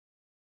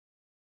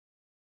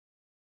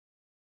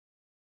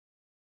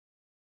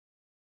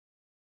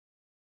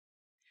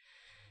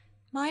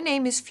My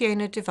name is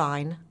Fiona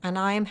Devine and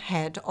I am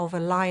head of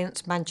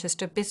Alliance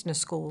Manchester Business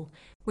School,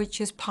 which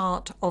is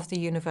part of the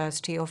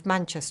University of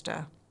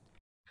Manchester.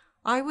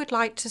 I would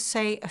like to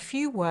say a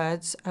few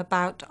words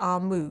about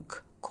our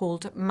MOOC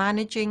called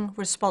Managing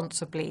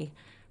Responsibly,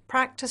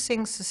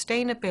 Practicing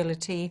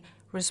Sustainability,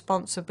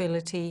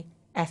 Responsibility,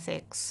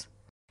 Ethics.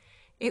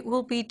 It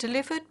will be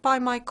delivered by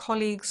my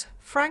colleagues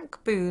Frank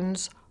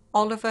Boones,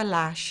 Oliver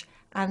Lash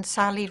and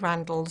Sally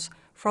Randalls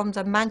from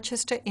the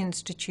Manchester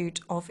Institute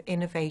of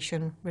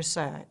Innovation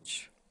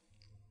Research.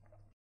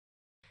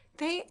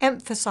 They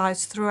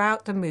emphasise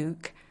throughout the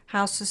MOOC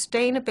how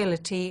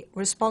sustainability,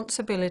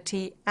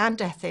 responsibility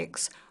and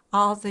ethics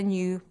are the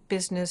new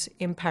business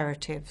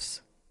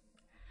imperatives.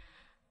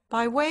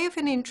 By way of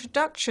an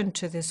introduction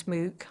to this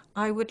MOOC,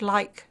 I would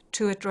like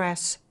to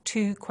address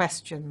two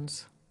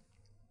questions.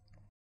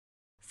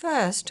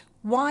 First,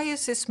 why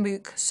is this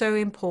MOOC so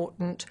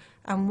important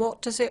and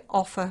what does it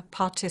offer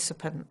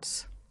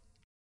participants?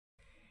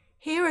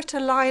 Here at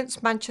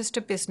Alliance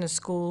Manchester Business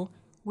School,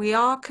 we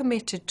are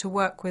committed to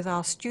work with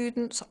our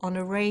students on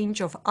a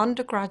range of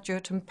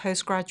undergraduate and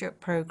postgraduate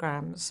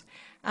programmes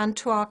and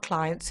to our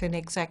clients in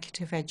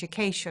executive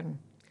education,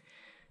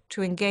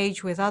 to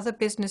engage with other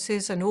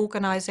businesses and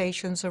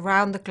organisations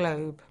around the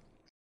globe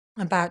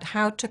about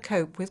how to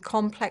cope with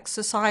complex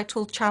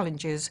societal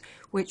challenges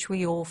which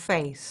we all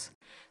face,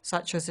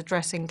 such as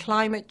addressing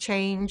climate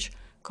change,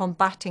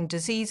 combating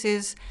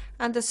diseases,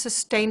 and the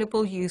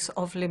sustainable use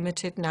of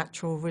limited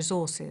natural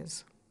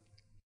resources.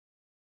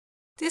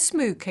 This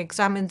MOOC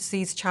examines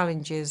these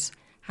challenges,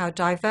 how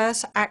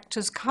diverse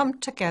actors come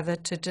together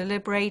to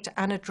deliberate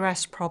and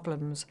address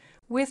problems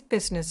with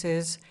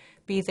businesses,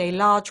 be they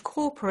large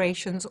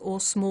corporations or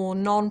small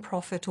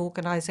non-profit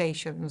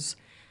organisations,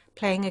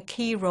 playing a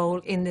key role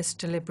in this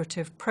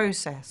deliberative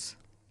process.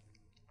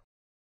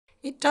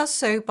 It does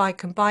so by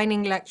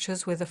combining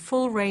lectures with a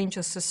full range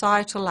of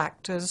societal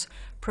actors,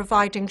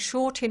 providing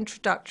short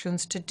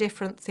introductions to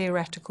different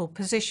theoretical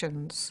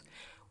positions,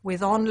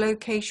 with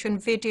on-location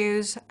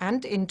videos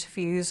and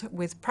interviews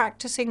with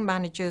practicing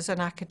managers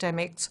and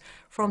academics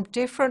from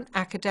different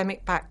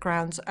academic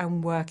backgrounds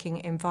and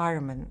working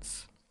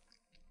environments.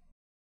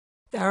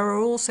 There are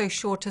also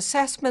short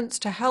assessments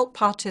to help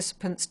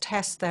participants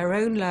test their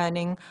own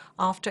learning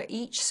after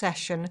each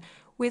session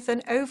with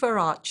an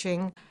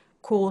overarching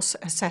course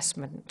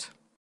assessment.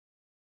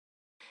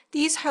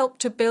 These help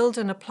to build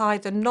and apply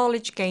the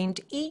knowledge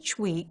gained each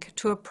week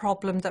to a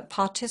problem that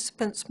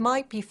participants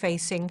might be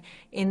facing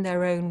in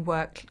their own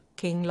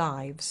working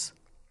lives.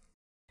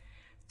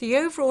 The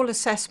overall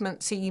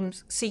assessment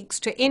seeks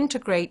to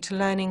integrate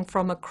learning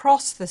from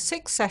across the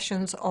 6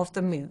 sessions of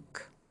the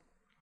MOOC.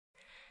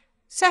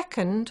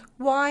 Second,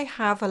 why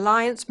have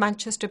Alliance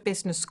Manchester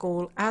Business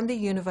School and the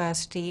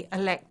university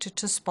elected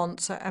to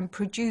sponsor and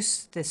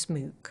produce this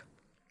MOOC?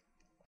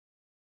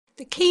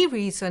 The key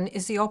reason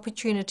is the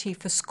opportunity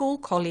for school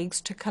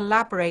colleagues to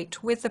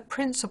collaborate with the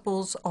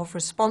principles of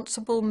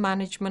Responsible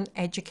Management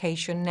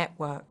Education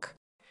Network.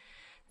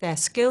 Their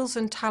skills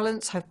and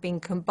talents have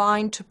been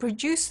combined to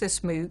produce this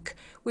MOOC,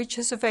 which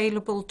is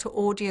available to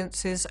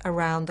audiences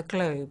around the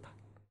globe.